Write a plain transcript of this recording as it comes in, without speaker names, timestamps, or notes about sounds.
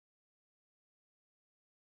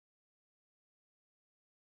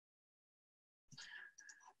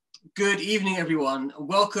Good evening, everyone.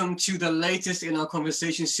 Welcome to the latest in our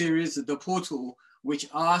conversation series, The Portal, which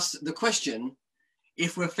asks the question,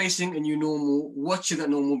 if we're facing a new normal, what should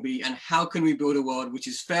that normal be, and how can we build a world which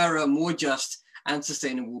is fairer, more just, and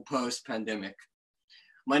sustainable post-pandemic?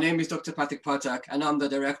 My name is Dr. Patrick Patak, and I'm the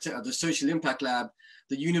director of the Social Impact Lab,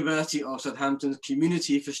 the University of Southampton's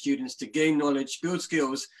community for students to gain knowledge, build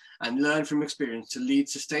skills, and learn from experience to lead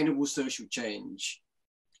sustainable social change.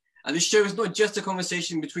 And this show is not just a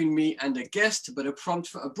conversation between me and a guest, but a prompt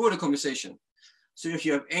for a broader conversation. So if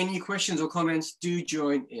you have any questions or comments, do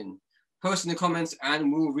join in. Post in the comments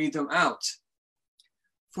and we'll read them out.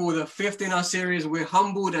 For the fifth in our series, we're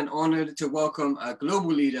humbled and honored to welcome a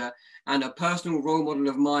global leader and a personal role model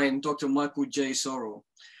of mine, Dr. Michael J. Sorrell.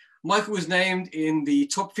 Michael was named in the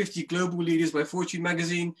top 50 global leaders by Fortune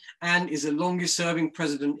magazine and is the longest serving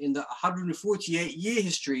president in the 148-year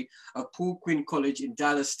history of Paul Quinn College in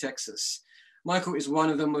Dallas, Texas. Michael is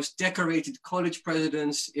one of the most decorated college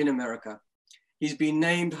presidents in America. He's been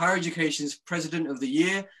named Higher Education's President of the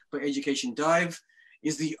Year by Education Dive,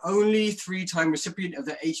 is the only three-time recipient of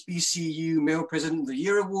the HBCU Male President of the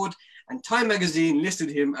Year Award, and Time magazine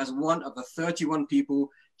listed him as one of the 31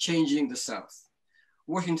 people changing the South.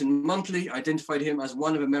 Washington Monthly identified him as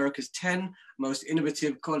one of America's 10 most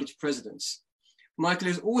innovative college presidents. Michael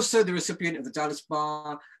is also the recipient of the Dallas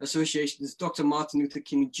Bar Association's Dr. Martin Luther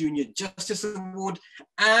King Jr. Justice Award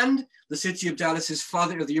and the City of Dallas's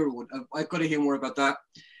Father of the Year Award. I've got to hear more about that.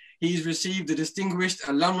 He's received the Distinguished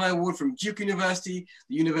Alumni Award from Duke University,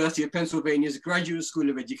 the University of Pennsylvania's Graduate School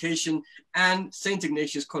of Education, and St.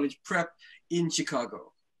 Ignatius College Prep in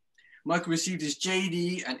Chicago. Michael received his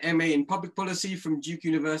JD and MA in Public Policy from Duke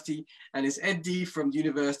University and his EdD from the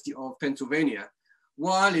University of Pennsylvania.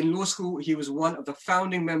 While in law school, he was one of the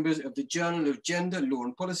founding members of the Journal of Gender, Law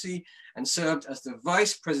and Policy and served as the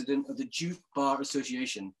vice president of the Duke Bar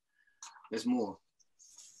Association. There's more.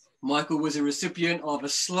 Michael was a recipient of a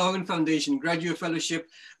Sloan Foundation Graduate Fellowship,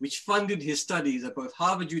 which funded his studies at both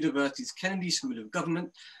Harvard University's Kennedy School of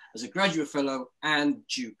Government as a graduate fellow and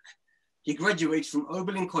Duke. He graduated from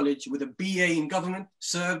Oberlin College with a BA in government,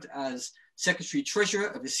 served as secretary treasurer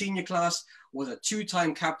of the senior class, was a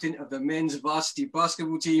two-time captain of the men's varsity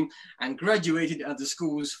basketball team, and graduated as the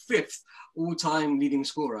school's fifth all-time leading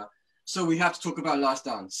scorer. So we have to talk about Last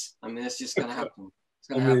Dance. I mean, it's just gonna happen. It's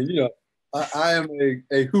gonna happen. You know, I am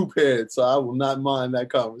a hoop head, so I will not mind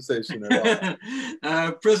that conversation at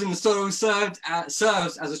all. President Sorrell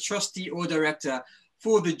serves as a trustee or director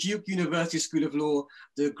for the Duke University School of Law,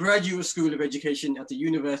 the Graduate School of Education at the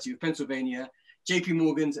University of Pennsylvania, JP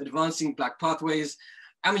Morgan's Advancing Black Pathways,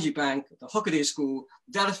 Amity Bank, the Hockaday School,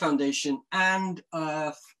 Dallas Foundation, and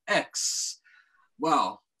X.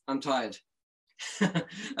 Wow, I'm tired.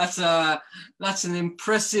 That's an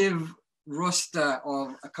impressive roster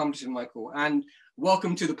of accomplishments, Michael, and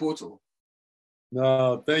welcome to the portal.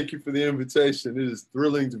 No, thank you for the invitation. It is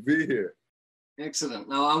thrilling to be here. Excellent.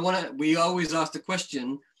 Now, we always ask the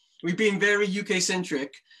question, we've been very UK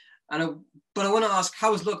centric, but I want to ask,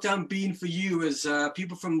 how has lockdown been for you as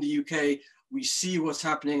people from the UK? We see what's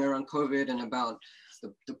happening around COVID and about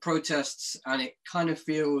the protests, and it kind of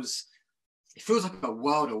feels like a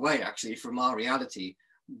world away actually from our reality.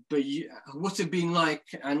 But what's it been like,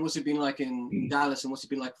 and what's it been like in Dallas, and what's it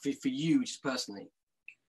been like for you just personally?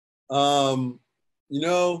 You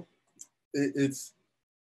know, it's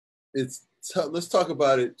let's talk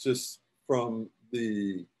about it just from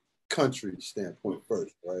the country standpoint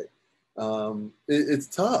first, right? It's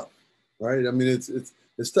tough, right? I mean,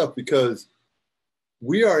 it's tough because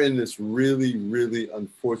we are in this really, really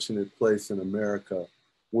unfortunate place in America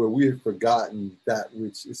where we have forgotten that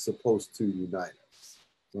which is supposed to unite us,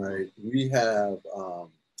 right? We have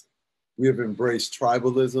embraced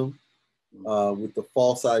tribalism with the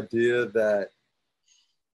false idea that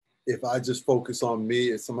if I just focus on me,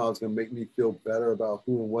 it somehow is going to make me feel better about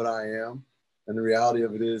who and what I am. And the reality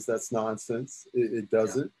of it is that's nonsense. It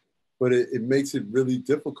doesn't. Yeah. But it makes it really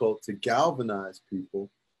difficult to galvanize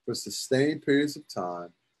people for sustained periods of time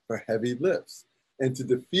for heavy lifts. And to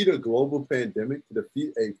defeat a global pandemic, to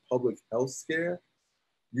defeat a public health scare,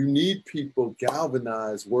 you need people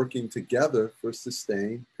galvanized working together for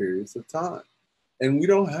sustained periods of time. And we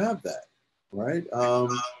don't have that, right?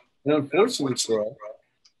 And unfortunately for us,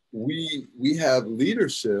 we have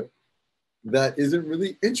leadership that isn't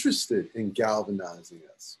really interested in galvanizing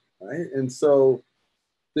us, right? And so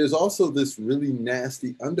there's also this really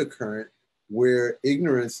nasty undercurrent where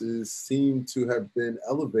ignorances seem to have been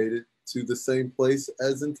elevated to the same place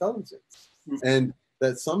as intelligence. And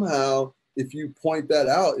that somehow, if you point that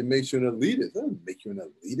out, it makes you an elitist. It doesn't make you an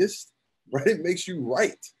elitist, right? It makes you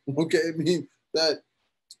right, okay? I mean, that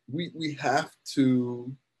we have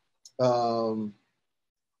to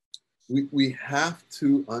we have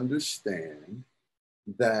to understand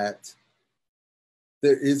that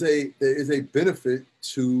there is a benefit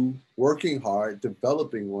to working hard,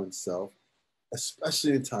 developing oneself,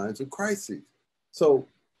 especially in times of crises. So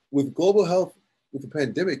with global health, with the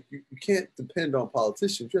pandemic, you can't depend on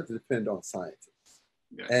politicians. You have to depend on scientists.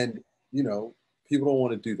 Yeah. And, you know, people don't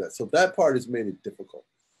want to do that. So that part has made it difficult.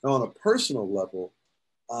 Now, on a personal level,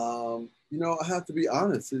 you know, I have to be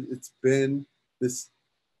honest, it's been this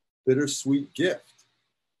bittersweet gift,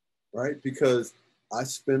 right? Because I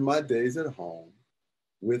spend my days at home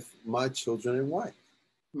with my children and wife.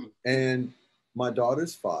 And my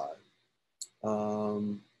daughter's 5.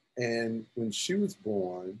 And when she was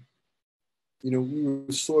born, you know, we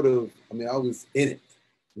were sort of, I mean, I was in it,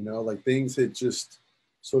 you know, like things had just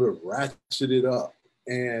sort of ratcheted up.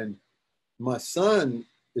 And my son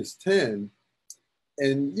is 10.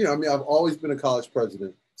 And, you know, I mean, I've always been a college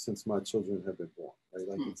president since my children have been born, right?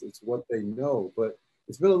 Like it's what they know. But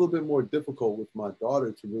it's been a little bit more difficult with my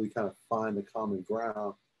daughter to really kind of find a common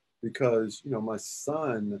ground because, you know, my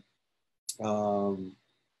son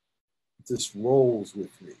just rolls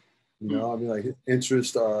with me. You know, I mean, like his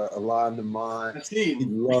interests are aligned to mine. He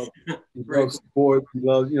loves sports. He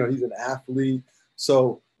loves, you know, he's an athlete.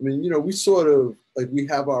 So, I mean, you know, we sort of like we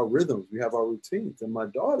have our rhythms, we have our routines. And my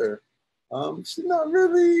daughter, she's not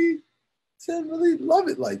really, she doesn't really love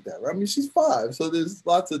it like that, right? I mean, she's 5, so there's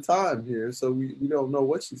lots of time here. So we don't know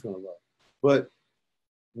what she's gonna love. But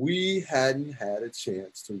we hadn't had a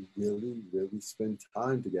chance to really, really spend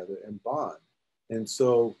time together and bond. And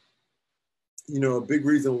so, you know, a big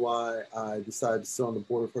reason why I decided to sit on the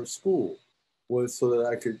board of her school was so that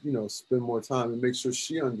I could, you know, spend more time and make sure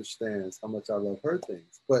she understands how much I love her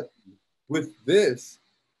things. But with this,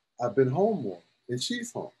 I've been home more and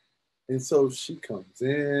she's home. And so she comes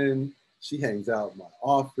in, she hangs out in my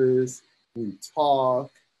office, we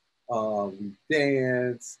talk, we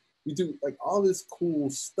dance, we do like all this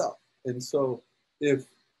cool stuff. And so if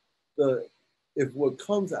what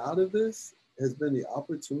comes out of this has been the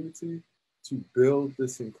opportunity to build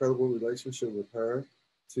this incredible relationship with her,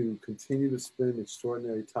 to continue to spend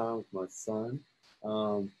extraordinary time with my son,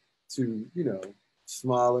 to, you know,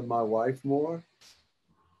 smile at my wife more.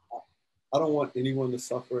 I don't want anyone to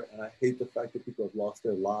suffer, and I hate the fact that people have lost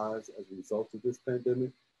their lives as a result of this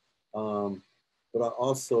pandemic. But I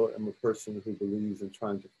also am a person who believes in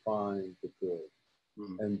trying to find the good.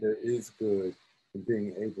 And there is good in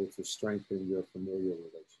being able to strengthen your familial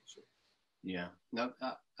relationship. Yeah, no,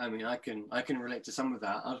 I mean, I can relate to some of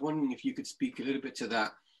that. I was wondering if you could speak a little bit to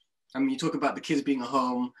that. I mean, you talk about the kids being at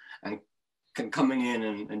home and coming in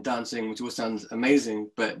and dancing, which all sounds amazing.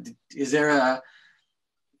 But is there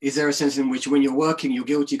a sense in which when you're working, you're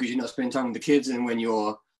guilty because you're not spending time with the kids, and when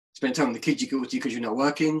you're spending time with the kids, you're guilty because you're not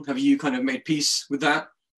working? Have you kind of made peace with that?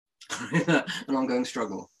 An ongoing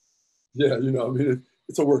struggle. Yeah, you know, I mean,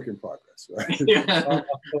 it's a work in progress, right? Yeah.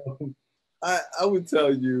 I would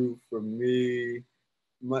tell you, for me,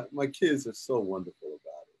 my kids are so wonderful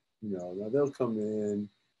about it. You know, now they'll come in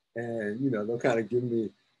and, you know, they'll kind of give me,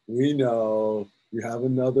 we know you have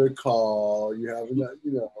another call, you have another,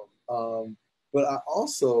 you know, but I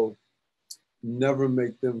also never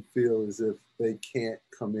make them feel as if they can't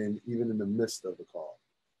come in even in the midst of the call.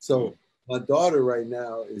 So my daughter right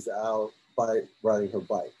now is out riding her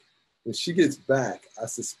bike. When she gets back, I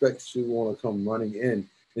suspect she'll want to come running in.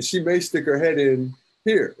 And she may stick her head in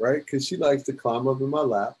here, right? Because she likes to climb up in my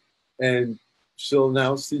lap. And she'll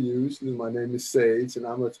announce to you, my name is Sage, and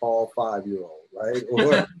I'm a tall 5-year-old, right?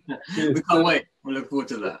 Or we can't wait. We look forward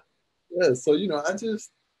to that. Yeah, so, you know, I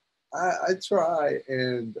try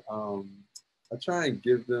and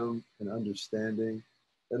give them an understanding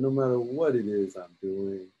that no matter what it is I'm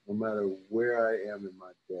doing, no matter where I am in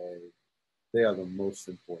my day, they are the most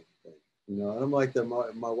important thing. You know, and I'm like that.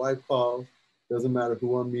 My wife calls. Doesn't matter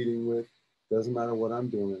who I'm meeting with. Doesn't matter what I'm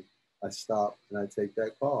doing. I stop and I take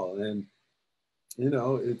that call. And you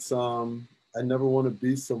know, it's I never want to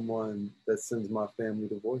be someone that sends my family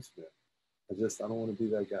to voicemail. I don't want to be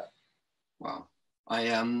that guy. Wow.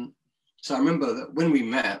 So I remember that when we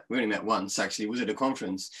only met once actually, it was at a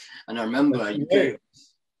conference. And I remember you gave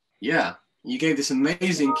this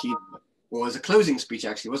amazing keynote. Well, it was a closing speech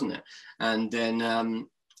actually, wasn't it? And then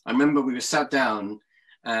I remember we were sat down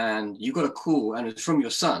and you got a call and it was from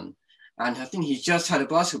your son. And I think he just had a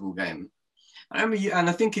basketball game. I remember and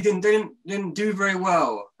I think he didn't do very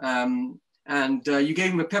well. And you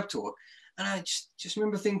gave him a pep talk. And I just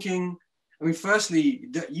remember thinking, I mean, firstly,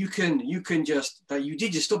 that you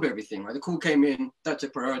did just stop everything, right? The call came in, that's a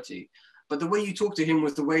priority. But the way you talked to him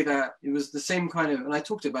was the way that it was the same kind of, and I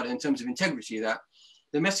talked about it in terms of integrity, that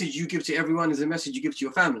the message you give to everyone is the message you give to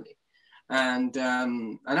your family. And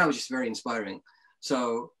that was just very inspiring.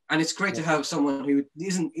 So, and it's great to have someone who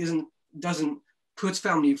doesn't put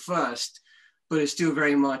family first, but is still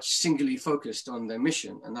very much singularly focused on their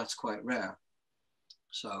mission. And that's quite rare.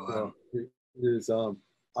 So, it is,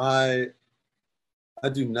 I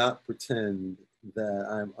do not pretend that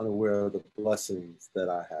I'm unaware of the blessings that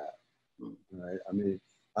I have, right? I mean,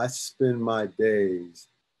 I spend my days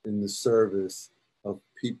in the service of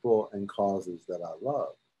people and causes that I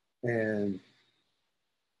love. And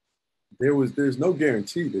there's no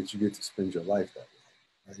guarantee that you get to spend your life that way.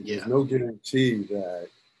 Right? Yeah. There's no guarantee that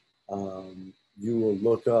you will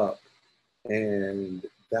look up and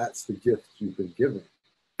that's the gift you've been given.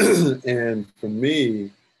 And for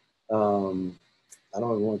me, I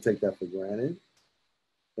don't want to take that for granted.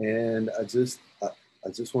 And I just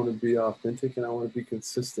want to be authentic, and I want to be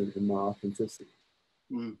consistent in my authenticity.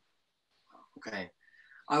 Okay.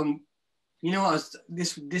 You know,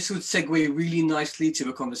 this would segue really nicely to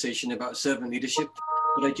a conversation about servant leadership,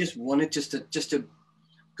 but I just wanted just to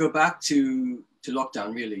go back to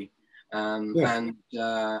lockdown, really. And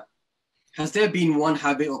has there been one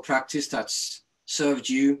habit or practice that's served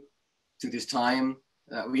you through this time?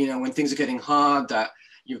 You know, when things are getting hard, that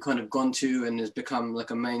you've kind of gone to and has become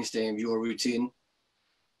like a mainstay of your routine?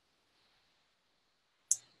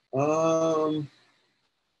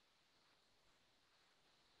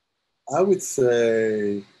 I would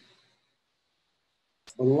say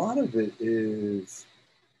a lot of it is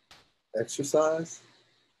exercise.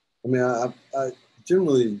 I mean, I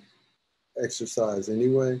generally exercise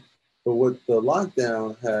anyway, but what the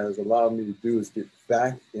lockdown has allowed me to do is get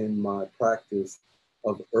back in my practice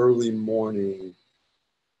of early morning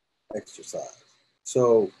exercise.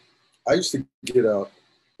 So I used to get up,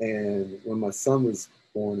 and when my son was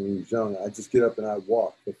born and he was young, I just get up and I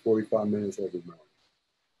walk for 45 minutes every morning.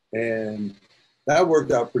 And that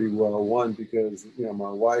worked out pretty well. One, because, you know,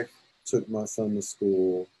 my wife took my son to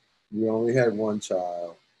school. We only had one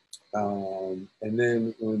child. And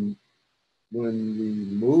then when we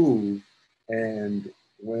moved and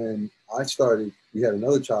when I started, we had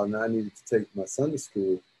another child and I needed to take my son to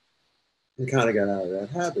school, I kind of got out of that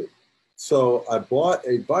habit. So I bought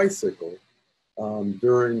a bicycle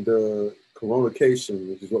during the coronication,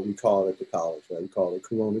 which is what we call it at the college, right? We call it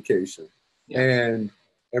coronication. Yeah. And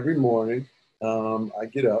every morning I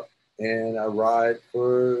get up and I ride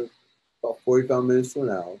for about 45 minutes to an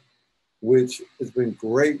hour, which has been a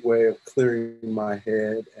great way of clearing my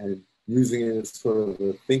head and using it as sort of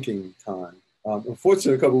a thinking time.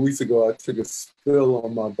 Unfortunately, a couple of weeks ago, I took a spill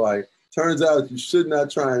on my bike. Turns out you should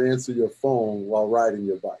not try and answer your phone while riding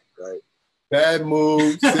your bike, right? Bad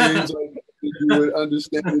move, seems like you would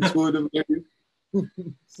understand intuitively.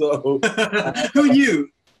 So who knew?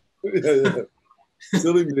 Yeah.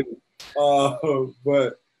 Silly me.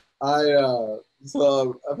 But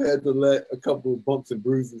so I've had to let a couple of bumps and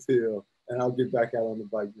bruises heal, and I'll get back out on the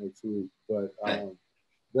bike next week. But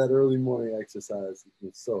that early morning exercise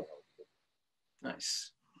is so helpful.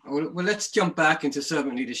 Nice. Well, let's jump back into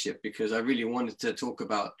servant leadership, because I really wanted to talk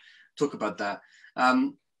about that.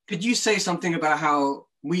 Could you say something about how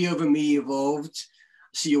We Over Me evolved?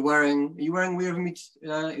 So are you wearing We Over Me?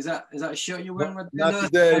 Is that a shirt you're wearing? Not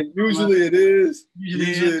today. Usually it is.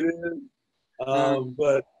 Usually it is.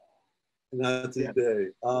 But not today.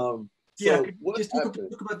 So just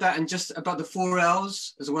talk about that, and just about the 4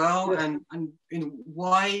 L's as well, and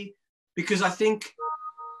why? Because I think,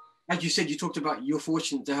 as you said, you talked about you're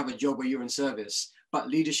fortunate to have a job where you're in service, but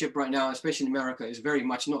leadership right now, especially in America, is very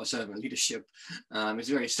much not a servant leadership. It's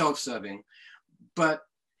very self-serving. But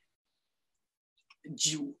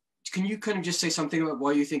can you kind of just say something about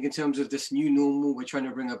why you think, in terms of this new normal we're trying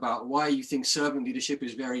to bring about, why you think servant leadership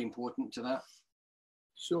is very important to that?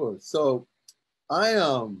 Sure. So I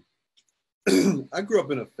I grew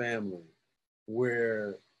up in a family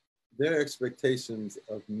where their expectations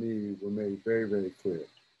of me were made very, very clear.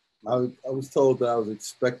 I was told that I was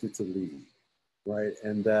expected to lead, right?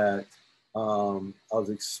 And that I was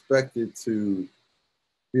expected to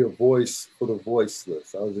be a voice for the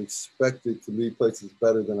voiceless. I was expected to lead places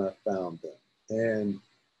better than I found them. And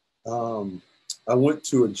I went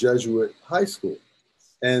to a Jesuit high school,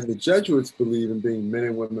 and the Jesuits believe in being men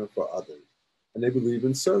and women for others, and they believe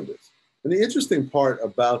in service. And the interesting part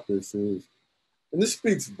about this is, and this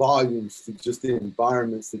speaks volumes to just the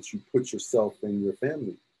environments that you put yourself and your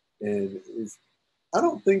family in, is I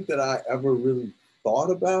don't think that I ever really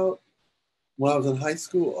thought about when I was in high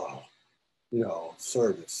school,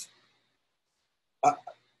 service.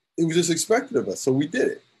 It was just expected of us, so we did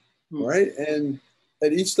it. right? And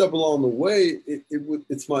at each step along the way,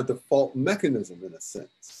 it's my default mechanism in a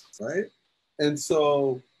sense, right? And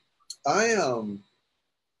so when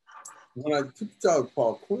I took the job with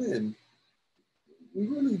Paul Quinn, we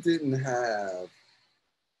really didn't have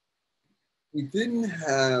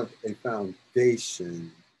a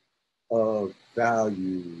foundation of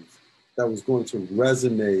values that was going to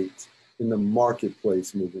resonate in the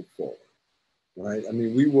marketplace moving forward, right? I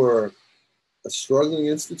mean, we were a struggling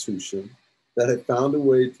institution that had found a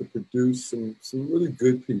way to produce some really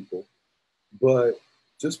good people, but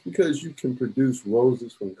just because you can produce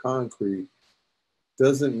roses from concrete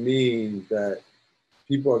doesn't mean that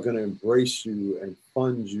people are going to embrace you and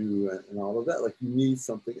fund you and all of that. Like, you need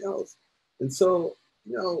something else. And so,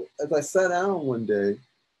 as I sat down one day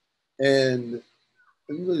and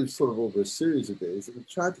really sort of over a series of days, and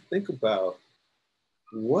tried to think about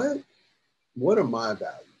what are my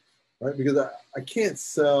values, right? Because I can't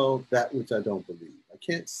sell that which I don't believe. I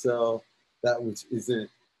can't sell that which isn't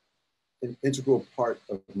an integral part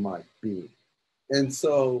of my being. And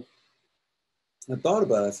so I thought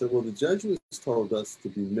about it. I said, well, the Jesuits told us to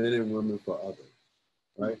be men and women for others,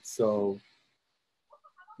 right? So,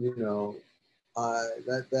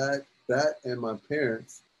 that and my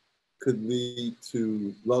parents could lead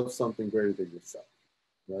to love something greater than yourself,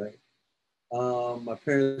 right? My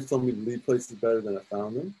parents told me to leave places better than I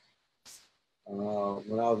found them.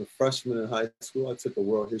 When I was a freshman in high school, I took a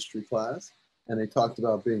world history class, and they talked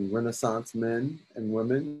about being Renaissance men and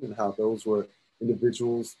women and how those were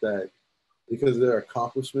individuals that, because of their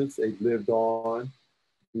accomplishments, they lived on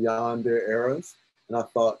beyond their eras. And I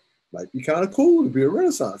thought, might be kind of cool to be a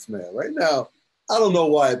Renaissance man. Right now, I don't know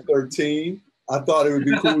why at 13, I thought it would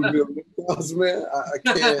be cool to be a Renaissance man. I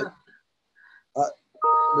can't,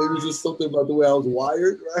 maybe it's just something about the way I was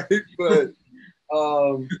wired, right? But,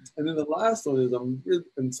 and then the last one is,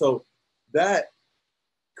 and so that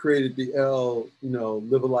created the L,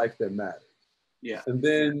 live a life that matters. Yeah. And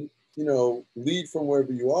then, lead from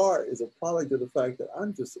wherever you are is a product of the fact that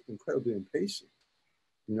I'm just incredibly impatient.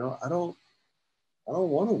 I don't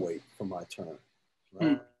want to wait for my turn,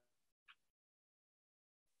 right?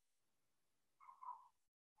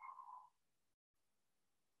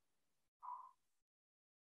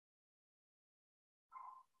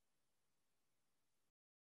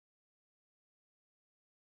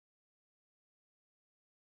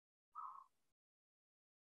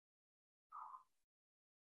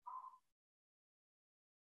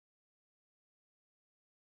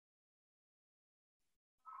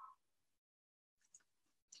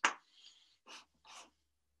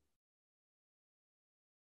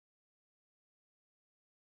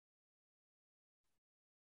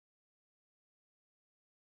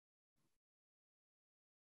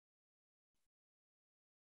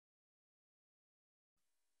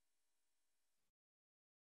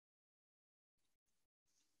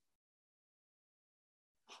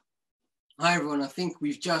 Hi everyone, I think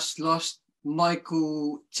we've just lost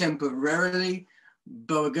Michael temporarily,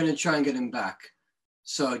 but we're going to try and get him back.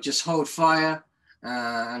 So just hold fire,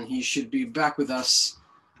 and he should be back with us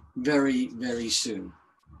very, very soon.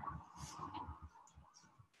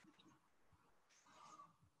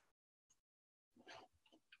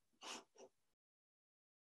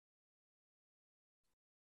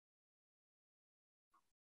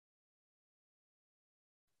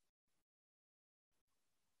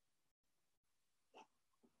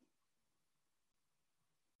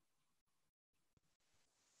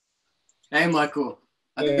 Hey, Michael.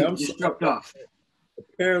 I think you just dropped off.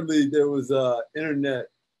 Apparently, there was internet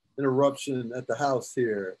interruption at the house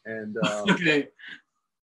here, and okay.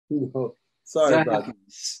 Sorry that about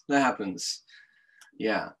happens. That happens.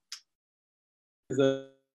 Yeah. Really,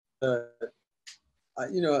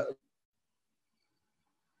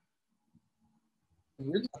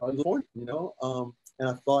 and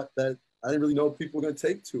I thought that I didn't really know if people were going to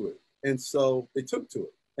take to it, and so they took to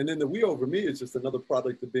it. And then the we over me is just another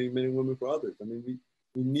product of being men and women for others. I mean, we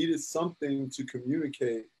needed something to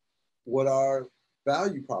communicate what our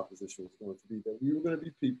value proposition was going to be, that we were going to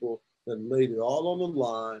be people that laid it all on the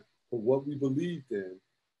line for what we believed in.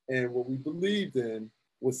 And what we believed in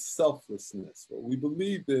was selflessness. What we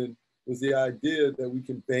believed in was the idea that we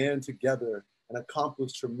can band together and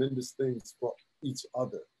accomplish tremendous things for each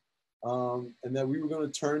other. And that we were going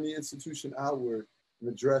to turn the institution outward and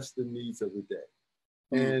address the needs of the day.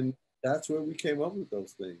 And that's where we came up with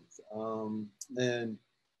those things. And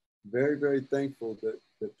very, very thankful that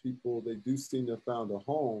people, they do seem to have found a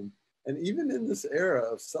home. And even in this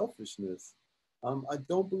era of selfishness, I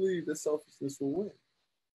don't believe that selfishness will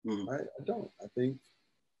win. Right? I don't. I think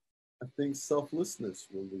I think selflessness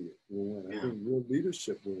will win. I Yeah. think real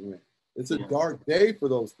leadership will win. It's a Yeah. dark day for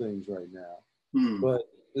those things right now, Hmm. but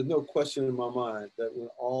there's no question in my mind that when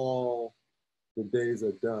all the days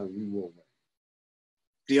are done, we will win.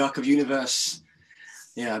 The arc of universe,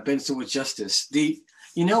 yeah, bends towards justice.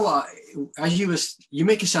 You know what? As you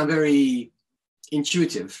make it sound very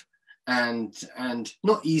intuitive and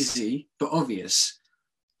not easy, but obvious.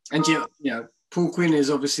 And yet, you know, Paul Quinn is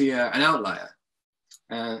obviously an outlier,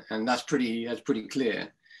 and that's pretty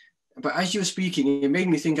clear. But as you were speaking, it made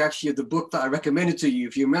me think actually of the book that I recommended to you,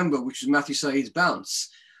 if you remember, which was Matthew Said's Bounce.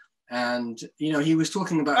 And, you know, he was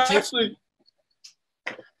talking about... Actually...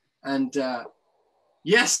 And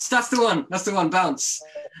yes, that's the one. That's the one, Bounce.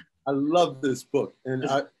 I love this book. And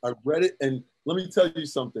I read it. And let me tell you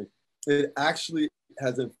something. It actually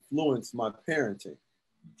has influenced my parenting.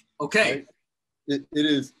 Okay. Right? It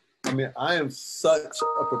is... I mean, I am such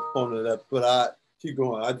a proponent of that, but I keep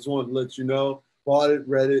going. I just wanted to let you know, bought it,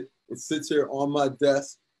 read it. It sits here on my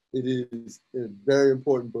desk. It is a very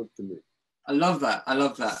important book to me. I love that. I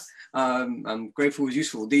love that. I'm grateful it was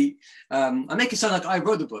useful. I make it sound like I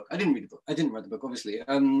wrote the book. I didn't read the book. I didn't write the book, obviously.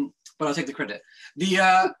 But I'll take the credit.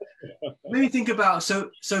 Made me think about,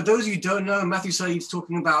 so those of you who don't know, Matthew Said's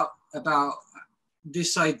talking about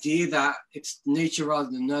this idea that it's nature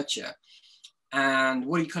rather than nurture. And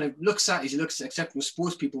what he kind of looks at is he looks at exceptional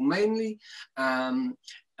sports people mainly, and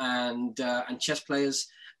chess players,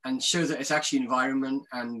 and shows that it's actually environment,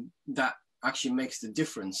 and that actually makes the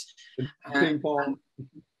difference. Ping pong.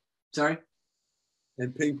 Sorry?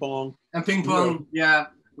 And ping pong. And ping pong, yeah.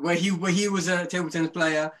 Where he was a table tennis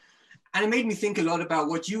player. And it made me think a lot about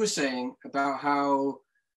what you were saying about how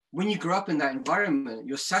when you grow up in that environment,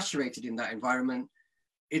 you're saturated in that environment.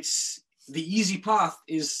 It's the easy path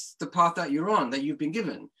is the path that you're on, that you've been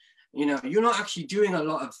given. You know, you're not actually doing a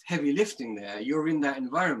lot of heavy lifting there. You're in that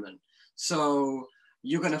environment. So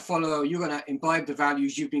you're going to imbibe the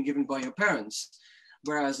values you've been given by your parents.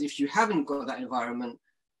 Whereas if you haven't got that environment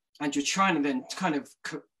and you're trying to then kind of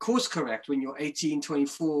course correct when you're 18,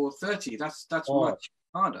 24, 30, that's much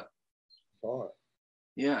harder. Hard.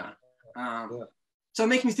 Yeah. So it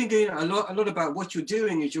makes me think a lot about what you're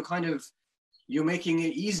doing is you're making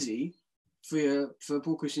it easy for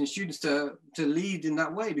Paul Christian students to lead in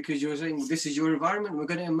that way, because you're saying, this is your environment, we're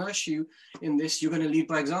going to immerse you in this, you're going to lead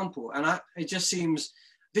by example. And it just seems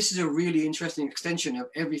this is a really interesting extension of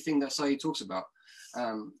everything that Said talks about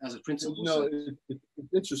as a principle. You know,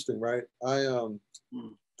 it's interesting, right? A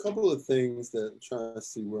couple of things that I'm trying to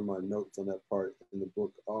see where my notes on that part in the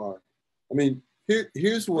book are. I mean,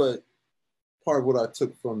 here's what part of what I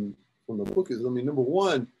took from the book is. I mean, number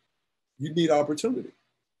one, you need opportunity,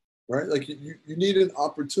 right? Like you need an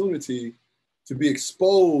opportunity to be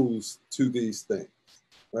exposed to these things,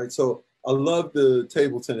 right? So I love the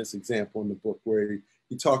table tennis example in the book where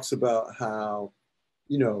he talks about how,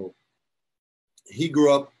 you know, he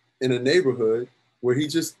grew up in a neighborhood where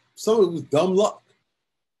some of it was dumb luck.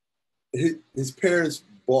 His parents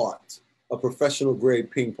bought a professional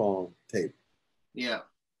grade ping pong table. Yeah.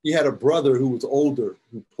 He had a brother who was older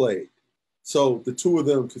who played. So the two of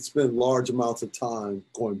them could spend large amounts of time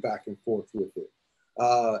going back and forth with it.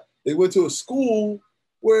 They went to a school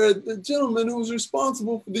where the gentleman who was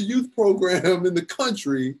responsible for the youth program in the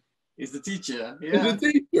country is the teacher. Yeah. Is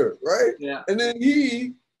the teacher, right? Yeah. And then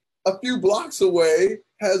he, a few blocks away,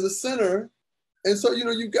 has a center. And so, you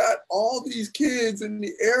know, you got all these kids in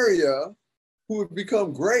the area who have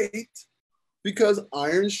become great because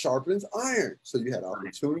iron sharpens iron. So you had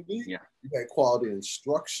opportunity, you had quality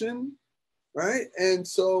instruction, right? And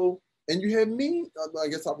so, and you had I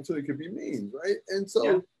guess opportunity could be means, right? And so,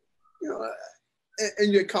 you know,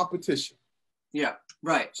 and you had competition. Yeah,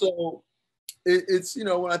 right. So it's, you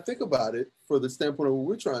know, when I think about it, for the standpoint of what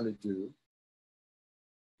we're trying to do,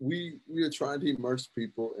 we are trying to immerse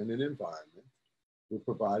people in an environment. We're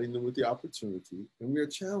providing them with the opportunity, and we are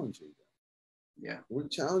challenging them. Yeah. We're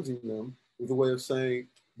challenging them with a way of saying,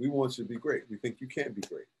 we want you to be great. We think you can be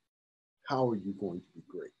great. How are you going to be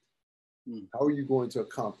great? How are you going to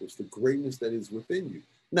accomplish the greatness that is within you?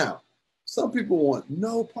 Now, some people want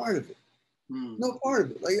no part of it. No part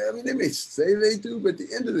of it. Like, I mean, they may say they do, but at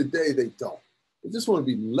the end of the day, they don't. They just want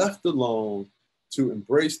to be left alone to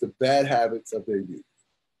embrace the bad habits of their youth,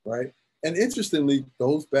 right? And interestingly,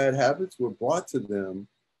 those bad habits were brought to them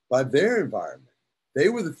by their environment. They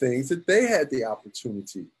were the things that they had the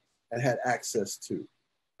opportunity and had access to.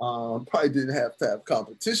 Probably didn't have to have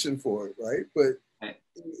competition for it, right? But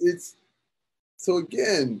it's, so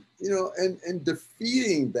again, you know, and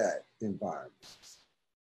defeating that environment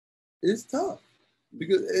is tough.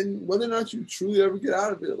 Because, and whether or not you truly ever get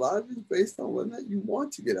out of it, a lot of it is based on whether or not you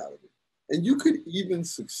want to get out of it. And you could even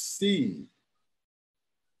succeed,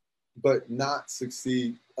 but not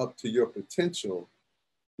succeed up to your potential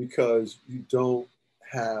because you don't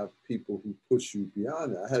have people who push you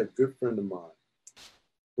beyond that. I had a good friend of mine,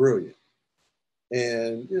 brilliant,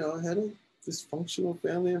 and had a dysfunctional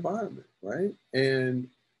family environment, right? And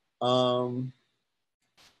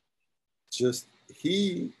just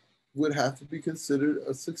he would have to be considered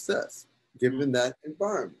a success given that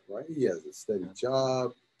environment, right? He has a steady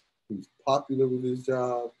job. He's popular with his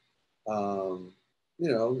job.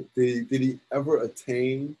 Did he ever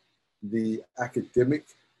attain the academic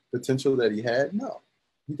potential that he had? No,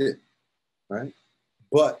 he didn't, right?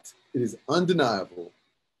 But it is undeniable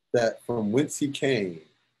that from whence he came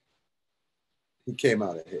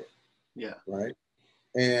out ahead. Yeah. Right.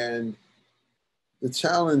 And the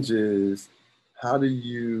challenge is how do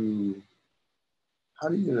you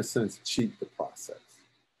in a sense cheat the process?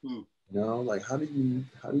 Like how do you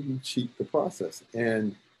cheat the process?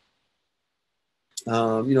 And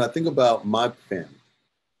I think about my family.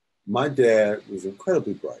 My dad was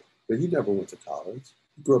incredibly bright, but he never went to college.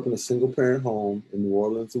 He grew up in a single parent home in New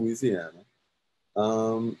Orleans, Louisiana.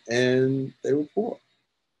 And they were poor.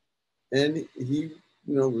 And he,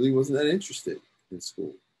 really wasn't that interested in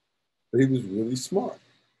school, but he was really smart.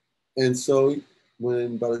 And so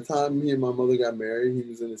by the time he and my mother got married, he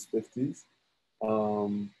was in his 50s.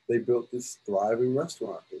 They built this thriving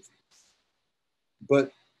restaurant business.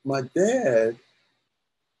 But my dad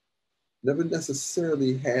never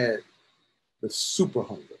necessarily had the super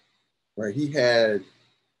hunger, right? He had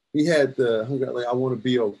the hunger, like, I want to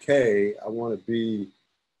be okay. I want to be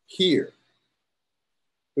here.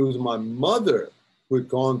 It was my mother who had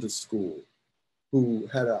gone to school, who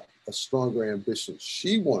had a stronger ambition.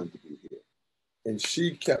 She wanted to be here. And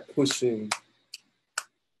she kept pushing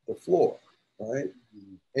the floor, right?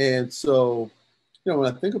 And so, when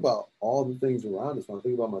I think about all the things around us, when I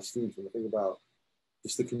think about my students, when I think about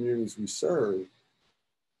just the communities we serve,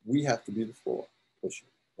 we have to be the floor pusher,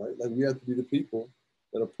 right? Like we have to be the people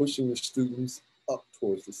that are pushing the students up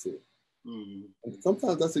towards the city. And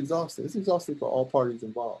sometimes that's exhausting. It's exhausting for all parties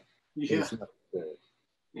involved. Yeah.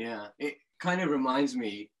 Yeah. It kind of reminds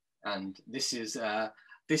me, and this is a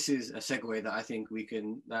segue that I think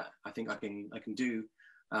I can do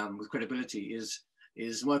with credibility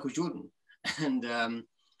is Michael Jordan. And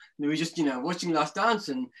we were just watching Last Dance,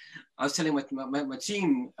 and I was telling my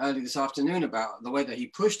team early this afternoon about the way that he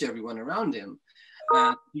pushed everyone around him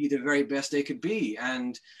and be the very best they could be.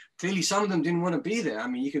 And clearly some of them didn't want to be there. I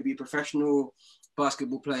mean, you could be a professional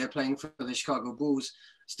basketball player playing for the Chicago Bulls,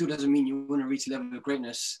 still doesn't mean you want to reach the level of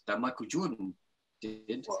greatness that Michael Jordan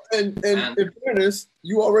did. Well, and in fairness,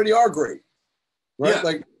 you already are great, right? Yeah,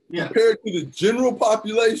 like compared to the general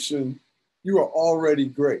population, you are already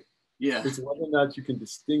great. Yeah. It's whether or not you can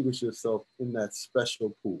distinguish yourself in that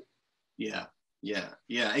special pool. Yeah,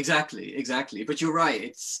 exactly. But you're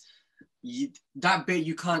right. That bit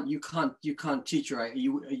you can't teach, right?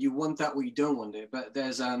 You want that or you don't want it. But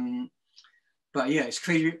there's it's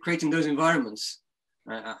creating those environments.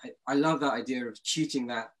 I love that idea of cheating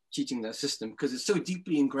that system because it's so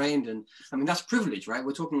deeply ingrained, and I mean that's privilege, right?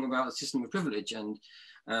 We're talking about a system of privilege, and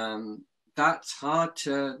that's hard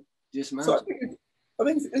to dismantle. So I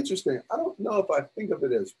think it's interesting. I don't know if I think of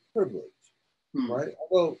it as privilege, right?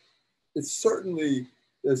 Although it's certainly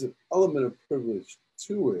there's an element of privilege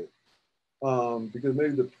to it, because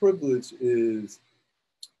maybe the privilege is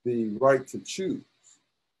the right to choose.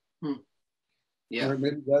 Yeah, right?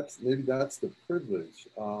 Maybe that's the privilege.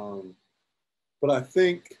 But I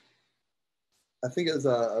think as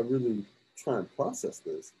I really try and process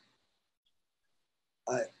this,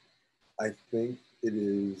 I think it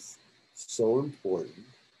is so important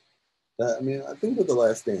that, I mean, I think about The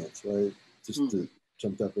Last Dance, right? Just to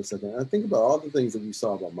jump up for a second. I think about all the things that we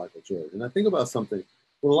saw about Michael Jordan. And I think about something,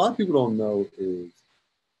 what a lot of people don't know is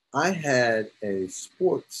I had a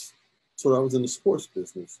so I was in the sports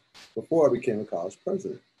business before I became a college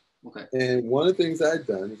president. Okay. And one of the things I had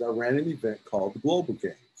done is I ran an event called the Global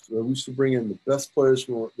Games, where we used to bring in the best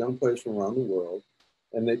young players from around the world,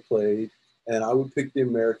 and they played, and I would pick the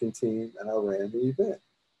American team, and I ran the event.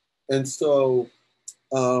 And so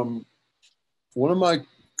one of my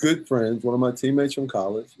good friends, one of my teammates from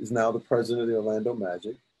college, is now the president of the Orlando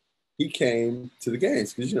Magic. He came to the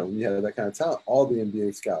games because, when you had that kind of talent, all the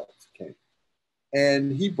NBA scouts came.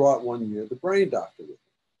 And he brought one year the brain doctor with him.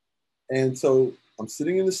 And so I'm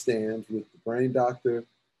sitting in the stands with the brain doctor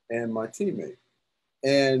and my teammate.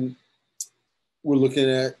 And we're looking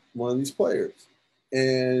at one of these players.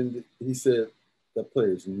 And he said, that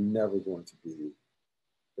player is never going to be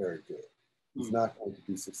very good. He's not going to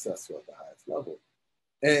be successful at the highest level.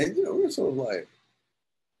 And, you know, we were sort of like,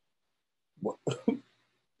 what?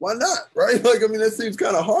 Why not? Right? Like, I mean, that seems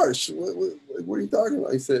kind of harsh. What are you talking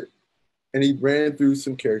about? He said, and he ran through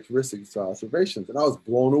some characteristics or observations, and I was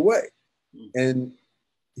blown away. And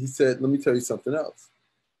he said, let me tell you something else.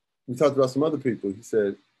 We talked about some other people. He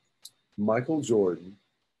said, Michael Jordan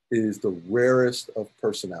is the rarest of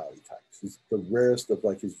personality types. He's the rarest of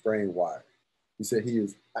like his brain wiring. He said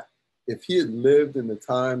if he had lived in the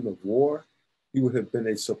time of war, he would have been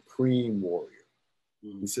a supreme warrior.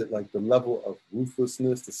 He said like the level of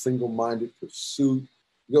ruthlessness, the single-minded pursuit,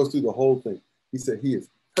 he goes through the whole thing. He said he is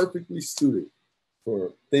perfectly suited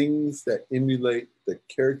for things that emulate the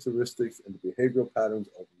characteristics and the behavioral patterns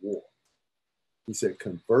of war. He said,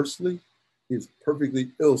 conversely, he is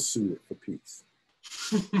perfectly ill-suited for peace.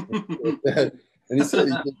 And he said,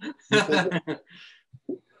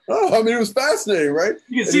 oh, I mean, it was fascinating, right?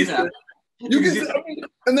 You can see that. I mean,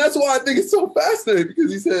 and that's why I think it's so fascinating,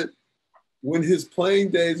 because he said, when his playing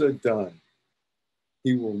days are done,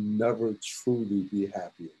 he will never truly be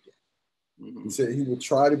happy again. He said he will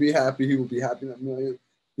try to be happy. He will be happy.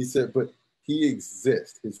 He said, but he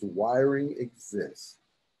exists. His wiring exists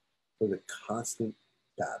for the constant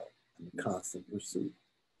battle and the constant pursuit.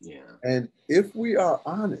 Yeah. And if we are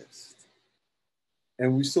honest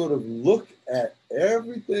and we sort of look at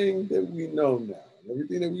everything that we know now,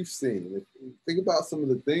 everything that we've seen, if we think about some of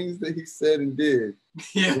the things that he said and did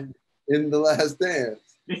in The Last Dance.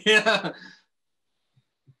 Yeah.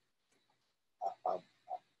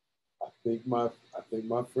 I think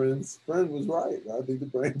my friend's friend was right. I think the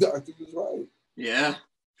brain doctor was right. Yeah,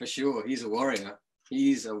 for sure. He's a warrior.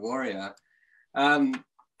 He's a warrior. I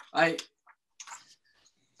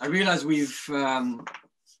realize we've kind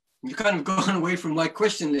of gone away from my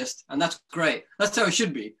question list, and that's great. That's how it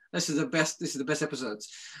should be. This is the best episodes.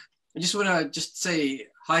 I just want to say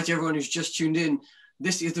hi to everyone who's just tuned in.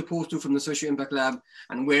 This is the Portal from the Social Impact Lab,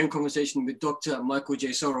 and we're in conversation with Dr. Michael J.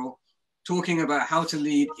 Sorrell, talking about how to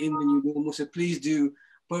lead in the new normal. So please do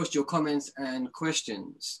post your comments and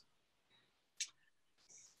questions.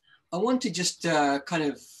 I want to just kind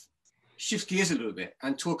of shift gears a little bit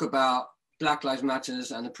and talk about Black Lives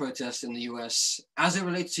Matters and the protests in the US as it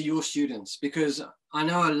relates to your students, because I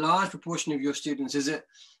know a large proportion of your students, is it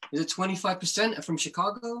 25% are from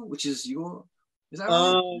Chicago, which is is that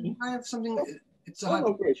right? I have something, it's a high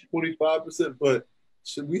 25%, but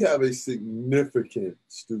we have a significant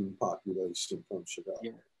student population from Chicago.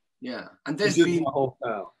 Yeah. And there's been my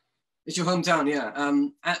hometown. It's your hometown, yeah.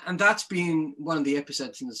 And that's been one of the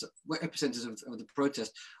epicenters of the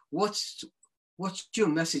protest. What's your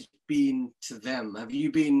message been to them? Have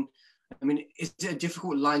you been, I mean, is it a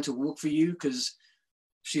difficult line to walk for you? Because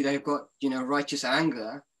see, they've got, righteous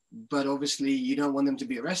anger, but obviously you don't want them to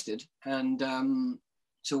be arrested. And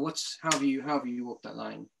so how have you walked that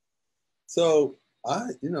line? So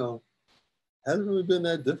hasn't really been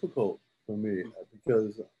that difficult for me,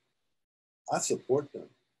 because I support them.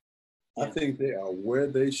 Yeah. I think they are where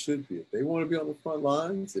they should be. If they want to be on the front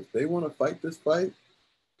lines, if they want to fight this fight,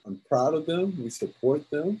 I'm proud of them. We support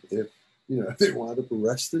them. If they wind up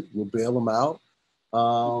arrested, we'll bail them out.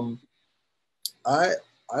 I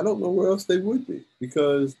don't know where else they would be,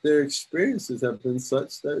 because their experiences have been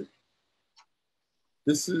such that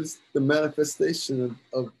this is the manifestation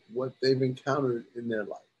of what they've encountered in their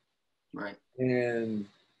life. Right. And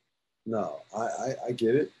no, I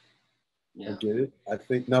get it. Yeah. I get it. I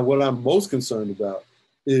think now what I'm most concerned about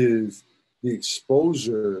is the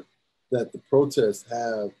exposure that the protests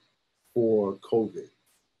have for COVID.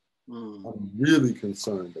 I'm really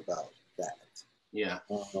concerned about that. Yeah.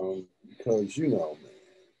 Because man,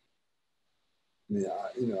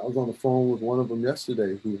 I was on the phone with one of them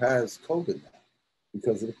yesterday who has COVID now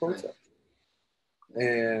because of the protest. Right.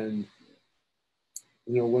 And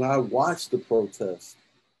when I watched the protest,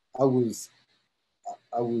 I was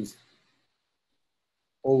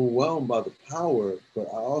overwhelmed by the power, but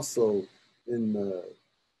I also,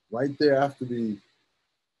 right there after the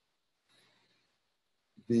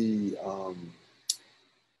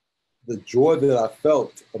joy that I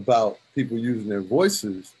felt about people using their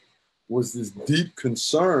voices was this deep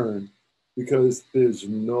concern, because there's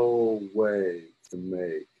no way to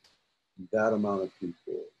make that amount of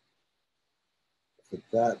people for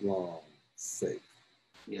that long safe.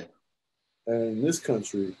 Yeah. And in this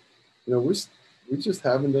country, we just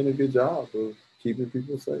haven't done a good job of keeping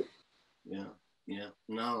people safe. Yeah.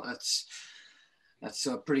 No, that's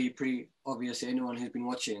pretty obvious to anyone who's been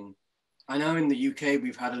watching. I know in the UK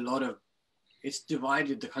we've had it's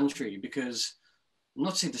divided the country, because I'm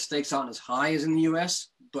not saying the stakes aren't as high as in the US,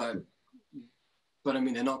 but I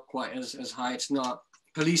mean they're not quite as high. It's not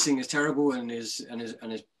policing is terrible and there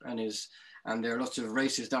are lots of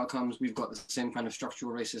racist outcomes. We've got the same kind of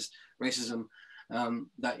structural racism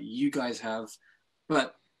that you guys have,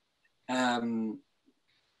 but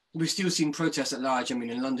we've still seen protests at large. I mean,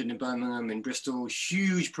 in London, in Birmingham, in Bristol,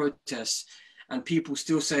 huge protests, and people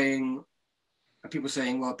saying,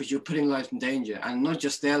 well, but you're putting lives in danger, and not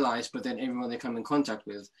just their lives, but then everyone they come in contact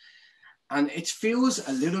with. And it feels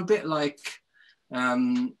a little bit like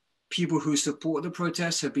people who support the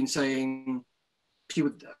protests have been saying,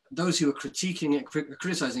 those who are critiquing it,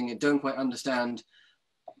 criticizing it, don't quite understand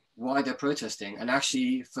why they're protesting. And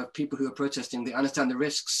actually, for people who are protesting, they understand the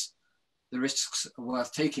risks are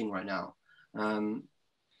worth taking right now. And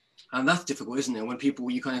that's difficult, isn't it? When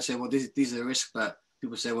you kind of say, well, these are the risks, but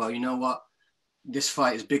people say, well, you know what? This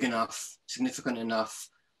fight is big enough, significant enough,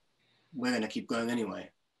 we're going to keep going anyway.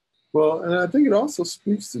 Well, and I think it also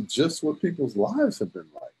speaks to just what people's lives have been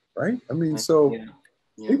like, right? I mean,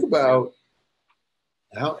 think about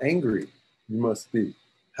how angry you must be,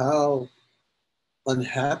 how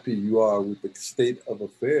unhappy you are with the state of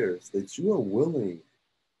affairs that you are willing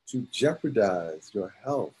to jeopardize your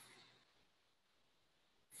health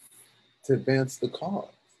to advance the cause.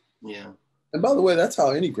 Yeah. And by the way, that's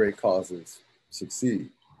how any great causes succeed,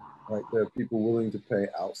 right? There are people willing to pay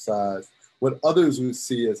outsized, what others would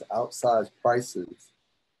see as outsized prices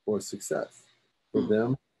for success. For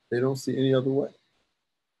them, they don't see any other way.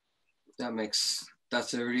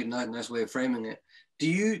 That's a really nice way of framing it. Do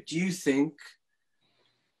you think,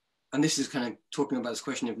 and this is kind of talking about this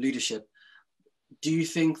question of leadership, do you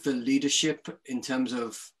think the leadership in terms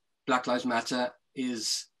of Black Lives Matter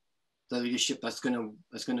is the leadership that's going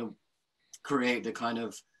to create the kind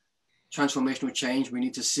of transformational change we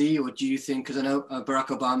need to see? Or do you think, because I know Barack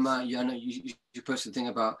Obama, you posted a thing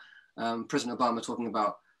about President Obama talking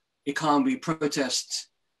about it can't be protest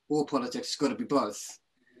or politics, it's got to be both.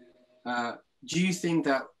 Do you think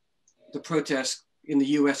that the protest in the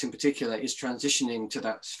US in particular is transitioning to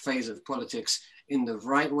that phase of politics in the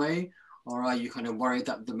right way? Or are you kind of worried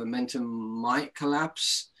that the momentum might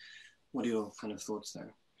collapse? What are your kind of thoughts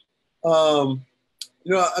there? I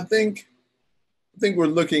think we're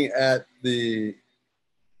looking at let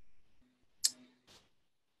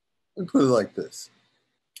me put it like this.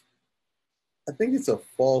 I think it's a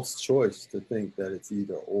false choice to think that it's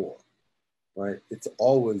either or, right? It's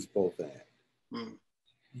always both and.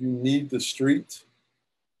 You need the street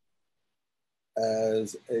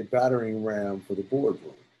as a battering ram for the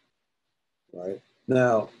boardroom, right?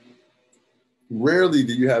 Now, rarely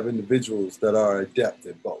do you have individuals that are adept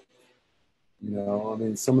at both. I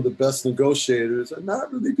mean, some of the best negotiators are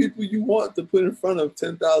not really people you want to put in front of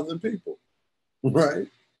 10,000 people, right?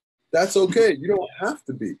 That's okay. You don't have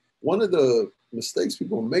to be. One of the mistakes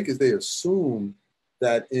people make is they assume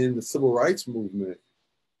that in the civil rights movement,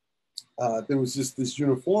 there was just this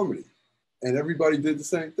uniformity and everybody did the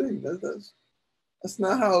same thing. That's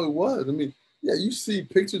not how it was. I mean, yeah, you see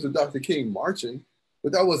pictures of Dr. King marching,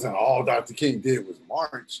 but that wasn't all Dr. King did was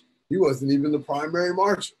march. He wasn't even the primary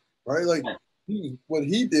marcher, right? Like what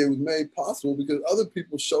he did was made possible because other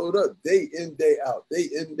people showed up day in, day out, day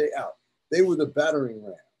in, day out. They were the battering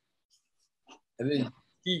ram. And then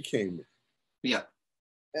he came in. Yeah.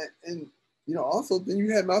 And also then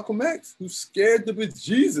you had Malcolm X, who scared the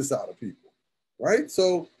bejesus out of people, right?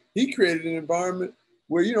 So he created an environment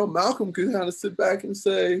where, Malcolm could kind of sit back and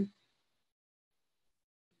say,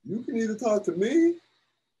 you can either talk to me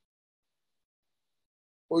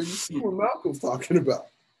or you see what Malcolm's talking about.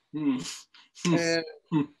 And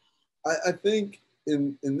I think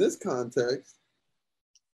in this context,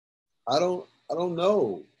 I don't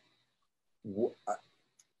know.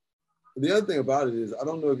 The other thing about it is I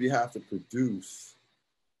don't know if you have to produce.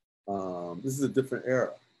 This is a different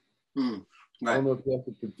era. Right. I don't know if you have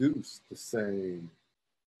to produce the same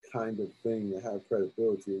kind of thing to have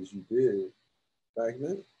credibility as you did back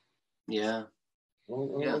then. Yeah.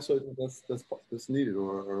 I'm not sure that's needed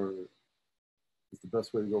or it's the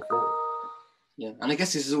best way to go forward. Yeah, and I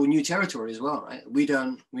guess this is all new territory as well, right? We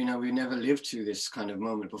never lived through this kind of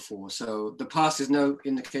moment before. So the past is no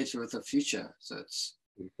indicator of the future. So it's.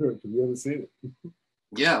 We haven't seen it.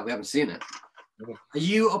 Yeah, we haven't seen it. Yeah. Are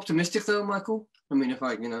you optimistic though, Michael? I mean, if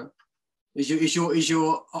is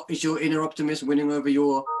your inner optimist winning over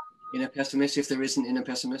your inner pessimist, if there is an inner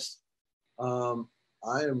pessimist? I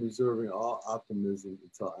am reserving all optimism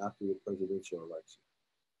until after the presidential election.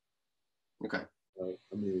 Okay. I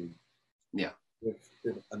mean, yeah. If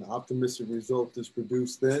an optimistic result is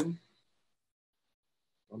produced, then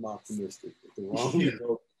I'm optimistic. If the wrong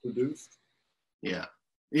result is produced, yeah.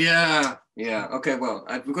 Okay. Well,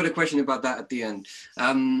 we've got a question about that at the end.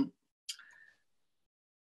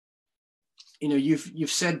 you know,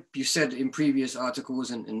 you've said in previous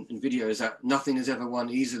articles and videos that nothing is ever won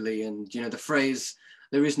easily, and you know the phrase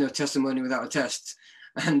 "there is no testimony without a test,"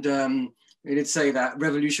 and you did say that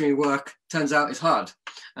revolutionary work turns out is hard.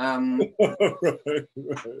 Right. What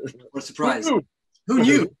a surprise! Who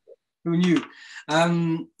knew? Who knew?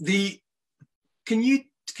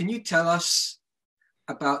 Can you tell us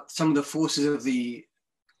about some of the forces of the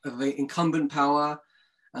incumbent power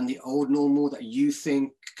and the old normal that you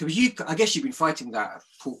think, because I guess you've been fighting that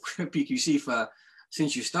for PQC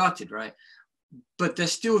since you started, right? But they're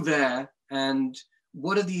still there. And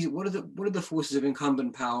what are the forces of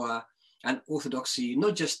incumbent power and orthodoxy,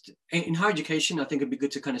 not just in higher education? I think it'd be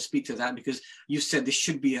good to kind of speak to that, because you said this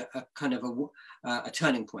should be a kind of a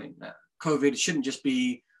turning point. COVID shouldn't just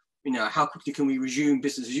be, you know, how quickly can we resume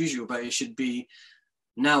business as usual, but it should be,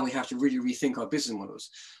 now we have to really rethink our business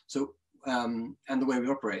models. So, and the way we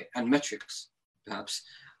operate and metrics, perhaps.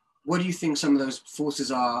 What do you think some of those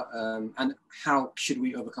forces are, and how should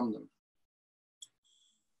we overcome them?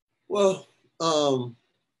 Well, can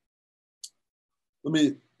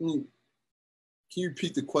you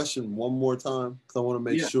repeat the question one more time? Because I want to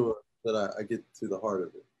make sure that I get to the heart of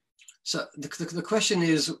it. So the question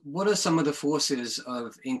is, what are some of the forces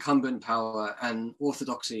of incumbent power and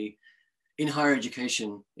orthodoxy in higher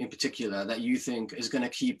education in particular that you think is going to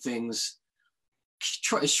keep things,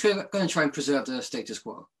 going to try and preserve the status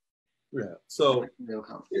quo? Yeah, so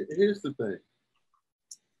here's the thing.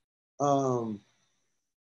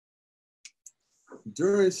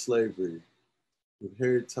 During slavery, with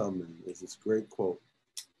Harriet Tubman, there's this great quote.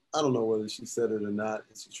 I don't know whether she said it or not.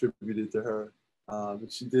 It's attributed to her.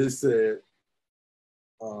 But she did say it.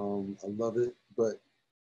 I love it. But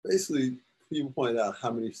basically, people pointed out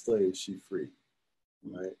how many slaves she freed,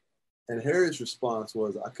 right? And Harriet's response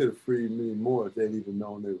was, I could have freed many more if they'd even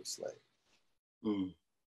known they were slaves. Mm.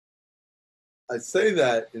 I say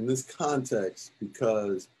that in this context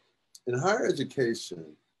because in higher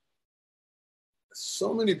education,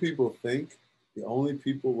 so many people think the only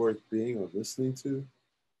people worth being or listening to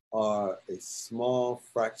are a small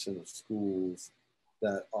fraction of schools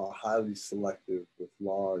that are highly selective with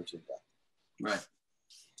large investment. Right.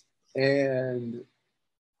 And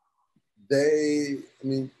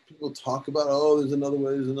people talk about, oh, there's another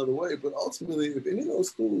way. But ultimately, if any of those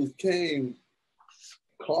schools came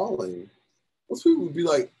calling, most people would be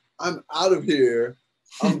like, I'm out of here.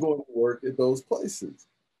 I'm going to work at those places.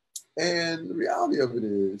 And the reality of it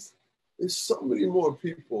is, there's so many more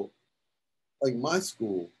people like my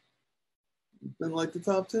school than like the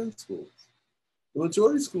top 10 schools. The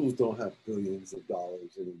majority of schools don't have billions of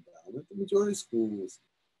dollars in endowment. The majority of schools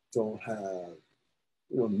don't have,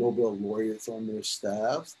 Nobel laureates on their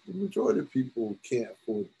staffs. The majority of people can't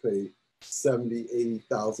afford to pay $70,000,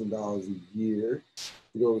 $80,000 a year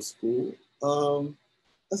to go to school.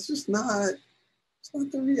 That's just not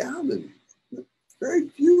the reality. Very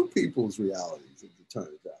few people's realities, as it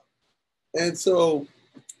turns out. And so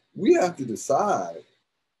we have to decide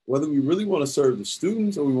whether we really want to serve the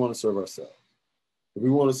students or we want to serve ourselves. If we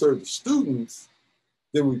want to serve the students,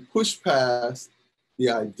 then we push past the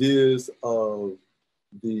ideas of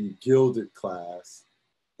the gilded class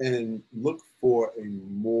and look for a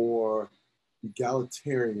more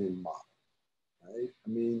egalitarian model, right? I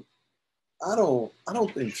mean, I don't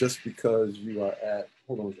think just because you are at,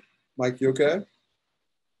 hold on, Mike, you okay?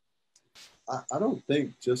 I don't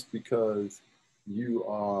think just because you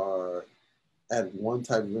are at one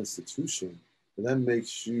type of institution, that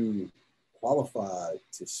makes you qualified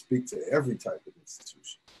to speak to every type of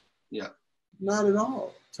institution. Yeah. Not at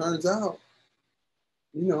all. Turns out,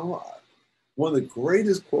 one of the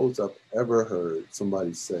greatest quotes I've ever heard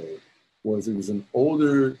somebody say was, it was an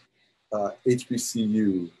older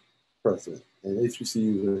HBCU president, and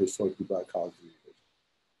HBCU is a historically Black college university.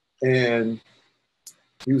 And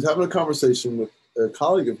he was having a conversation with a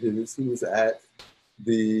colleague of his who was at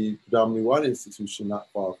the predominantly white institution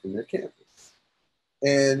not far from their campus.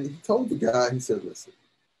 And he told the guy, he said, listen,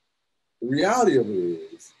 the reality of it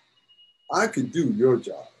is, I could do your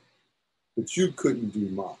job, but you couldn't do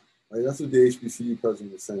mine. Right? That's what the HBCU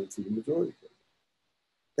president was saying to the majority president.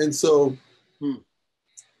 And so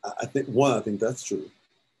I think that's true.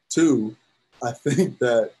 Two, I think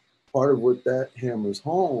that part of what that hammers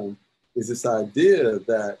home is this idea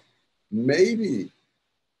that maybe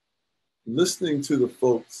listening to the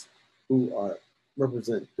folks who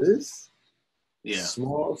represent this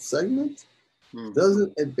small segment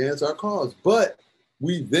doesn't advance our cause. But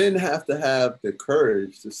we then have to have the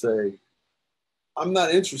courage to say, I'm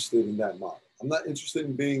not interested in that model. I'm not interested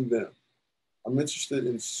in being them. I'm interested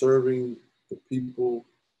in serving the people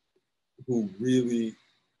who really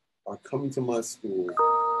are coming to my school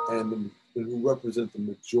and who represent the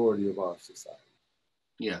majority of our society.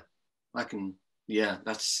 Yeah,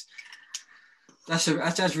 that's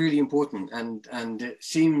really important. And it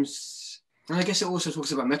seems, and I guess it also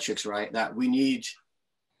talks about metrics, right? That we need,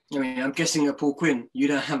 I mean, I'm guessing at Paul Quinn, you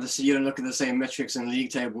don't look at the same metrics and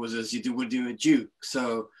league tables as you would do at Duke.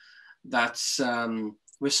 So that's,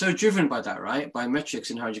 we're so driven by that, right? By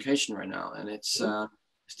metrics in higher education right now. And it's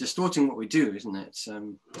distorting what we do, isn't it? I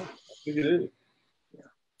think it is.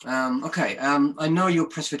 Okay, I know you're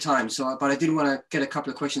pressed for time, but I did want to get a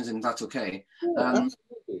couple of questions in, if that's okay. Yeah,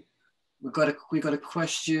 absolutely. We got a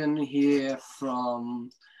question here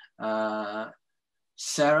from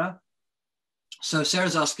Sarah. So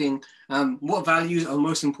Sarah's asking, what values are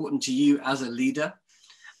most important to you as a leader?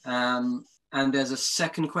 And there's a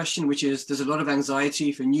second question, which is, there's a lot of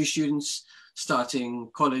anxiety for new students starting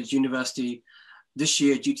college, university this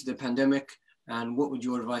year due to the pandemic. And what would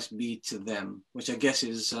your advice be to them? Which I guess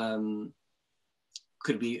is,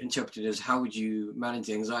 could be interpreted as, how would you manage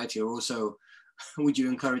the anxiety, or also would you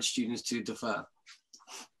encourage students to defer?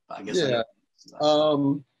 But I guess yeah.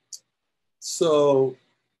 So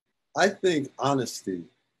I think honesty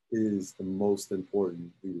is the most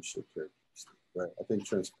important leadership characteristic, right? I think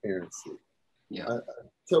transparency. Yeah. I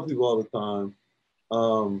tell people all the time,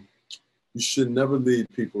 you should never lead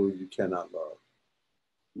people you cannot love.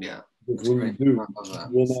 Yeah. Because when you do, you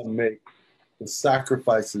will not make the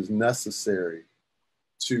sacrifices necessary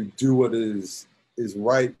to do what is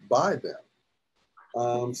right by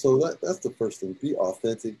them. So that's the first thing. Be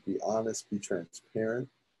authentic, be honest, be transparent.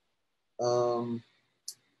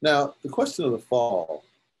 Now, the question of the fall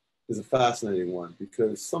is a fascinating one,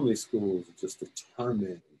 because some of these schools are just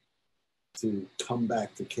determined to come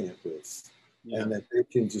back to campus, and that they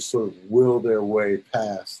can just sort of will their way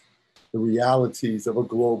past the realities of a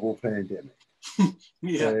global pandemic.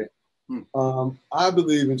 Yeah. Okay? I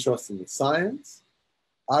believe in trusting the science.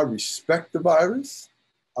 I respect the virus.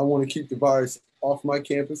 I want to keep the virus off my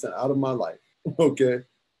campus and out of my life. Okay.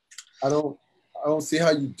 I don't see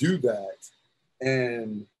how you do that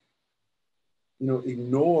and,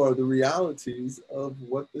 ignore the realities of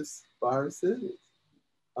what this virus is.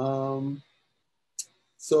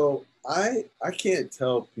 So I can't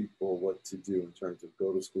tell people what to do in terms of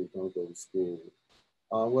go to school, don't go to school.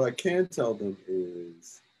 What I can tell them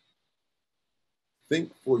is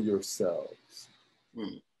think for yourselves.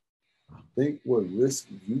 Think what risk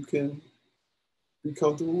you can be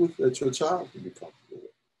comfortable with, that your child can be comfortable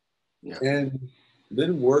with. Yeah. And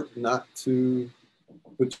then work not to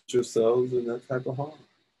put yourselves in that type of harm.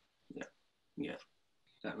 Yeah,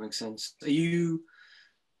 that makes sense. Are you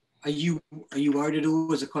worried at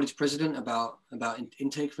all as a college president about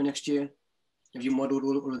intake for next year? Have you modeled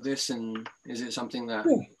all of this, and is it something that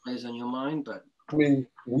plays on your mind? But I mean,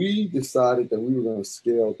 we decided that we were going to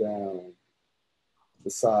scale down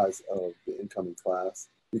the size of the incoming class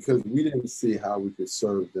because we didn't see how we could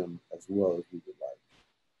serve them as well as we would like.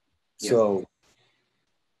 So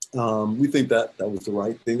we think that was the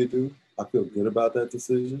right thing to do. I feel good about that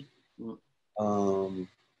decision.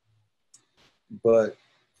 But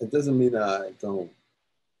it doesn't mean that I don't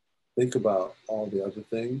think about all the other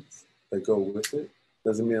things that go with it.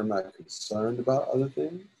 Doesn't mean I'm not concerned about other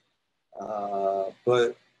things.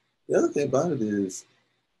 But the other thing about it is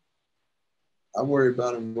I worry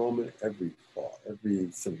about enrollment every fall, every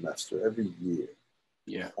semester, every year.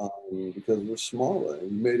 Yeah. Because we're smaller and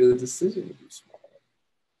we made a decision to be smaller.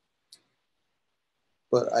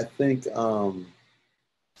 But I think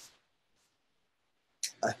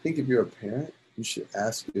if you're a parent, you should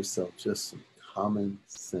ask yourself just some common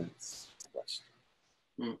sense questions.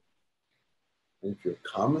 And if your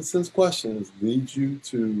common sense questions lead you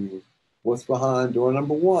to what's behind door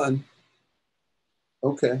number 1,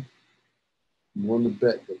 okay, I'm willing to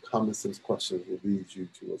bet that common sense questions will lead you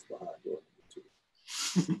to what's behind door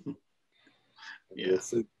number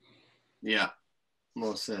 2. Yeah,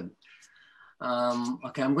 well said.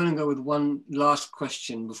 Okay, I'm going to go with one last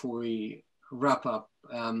question before we wrap up.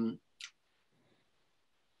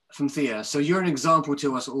 From Thea. So you're an example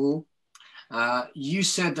to us all. You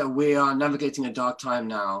said that we are navigating a dark time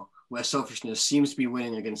now where selfishness seems to be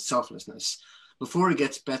winning against selflessness. Before it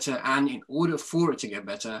gets better, and in order for it to get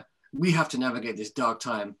better, we have to navigate this dark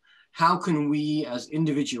time. How can we as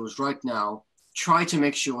individuals right now try to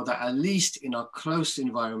make sure that at least in our close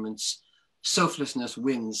environments, selflessness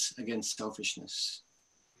wins against selfishness?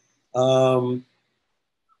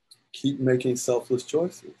 Keep making selfless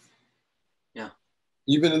choices. Yeah.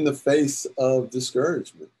 Even in the face of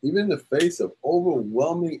discouragement, even in the face of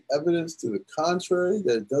overwhelming evidence to the contrary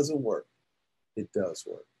that it doesn't work, it does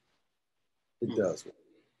work. It does work.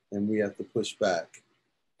 and we have to push back.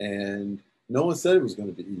 And no one said it was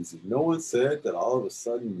going to be easy. No one said that all of a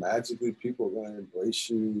sudden, magically, people are going to embrace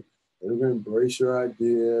you. They're going to embrace your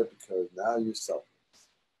idea because now you're selfless.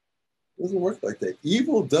 It doesn't work like that.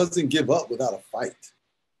 Evil doesn't give up without a fight.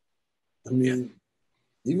 I mean,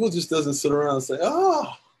 evil just doesn't sit around and say,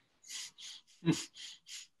 oh,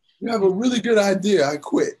 you have a really good idea, I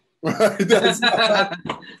quit. Right? That's not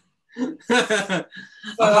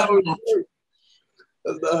how it works.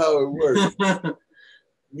 That's not how it works.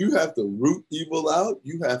 You have to root evil out.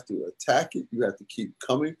 You have to attack it. You have to keep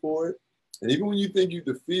coming for it. And even when you think you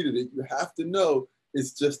defeated it, you have to know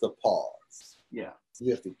it's just a pause. Yeah.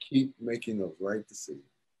 You have to keep making those right decisions.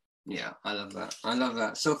 Yeah, I love that. I love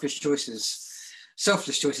that. Selfish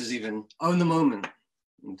choices even. Own the moment,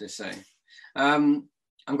 they say. I'm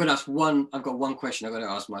going to ask I've got one question I've got to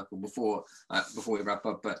ask Michael before we wrap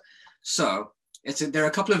up. But so there are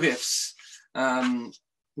a couple of ifs,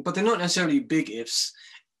 but they're not necessarily big ifs.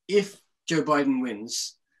 If Joe Biden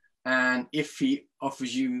wins and if he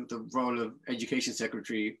offers you the role of education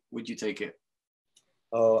secretary, would you take it?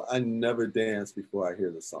 Oh, I never dance before I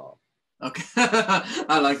hear the song. Okay.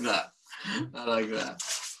 I like that.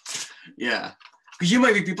 Yeah. Because you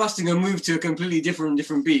might be busting a move to a completely different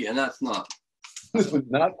beat, and that's not.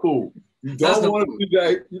 Not cool. You don't want to be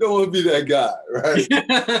that. You don't want to be that guy, right?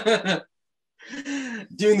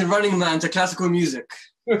 Doing the Running Man to classical music.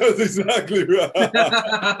 That's exactly right.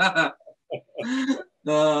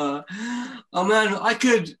 Oh man,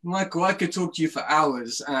 Michael, I could talk to you for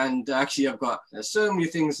hours, and actually I've got so many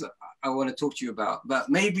things I want to talk to you about, but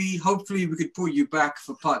hopefully we could pull you back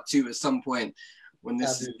for part 2 at some point when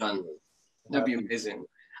this is done. That'd be amazing.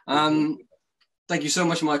 Thank you so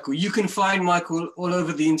much, Michael. You can find Michael all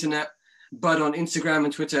over the internet, but on Instagram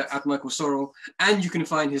and Twitter at Michael Sorrell, and you can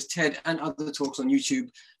find his TED and other talks on YouTube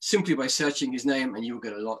simply by searching his name, and you'll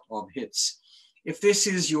get a lot of hits. If this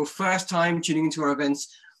is your first time tuning into our events,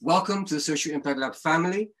 welcome to the Social Impact Lab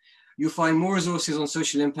family. You'll find more resources on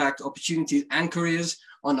social impact, opportunities, and careers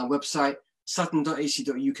on our website, sutton.ac.uk/SI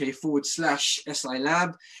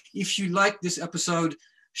Lab. If you like this episode,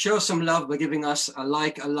 show us some love by giving us a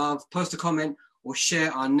like, a love, post a comment, or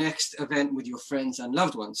share our next event with your friends and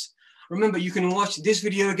loved ones. Remember, you can watch this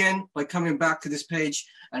video again by coming back to this page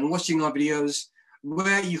and watching our videos,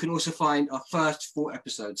 where you can also find our first 4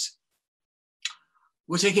 episodes.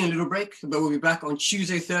 We're taking a little break, but we'll be back on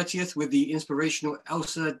Tuesday 30th with the inspirational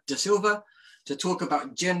Elsa Da Silva to talk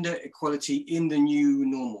about gender equality in the new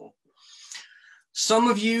normal. Some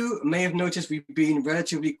of you may have noticed we've been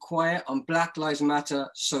relatively quiet on Black Lives Matter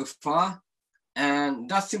so far, and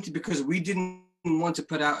that's simply because we didn't want to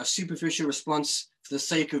put out a superficial response for the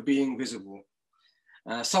sake of being visible.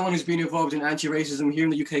 Someone who's been involved in anti-racism here in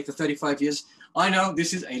the UK for 35 years, I know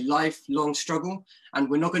this is a lifelong struggle, and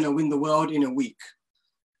we're not going to win the world in a week.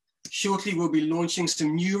 Shortly, we'll be launching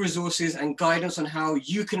some new resources and guidance on how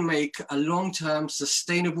you can make a long-term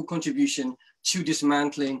sustainable contribution to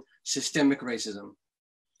dismantling systemic racism.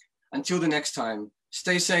 Until the next time,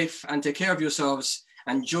 stay safe and take care of yourselves,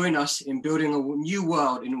 and join us in building a new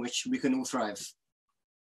world in which we can all thrive.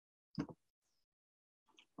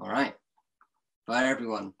 All right. Bye,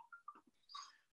 everyone.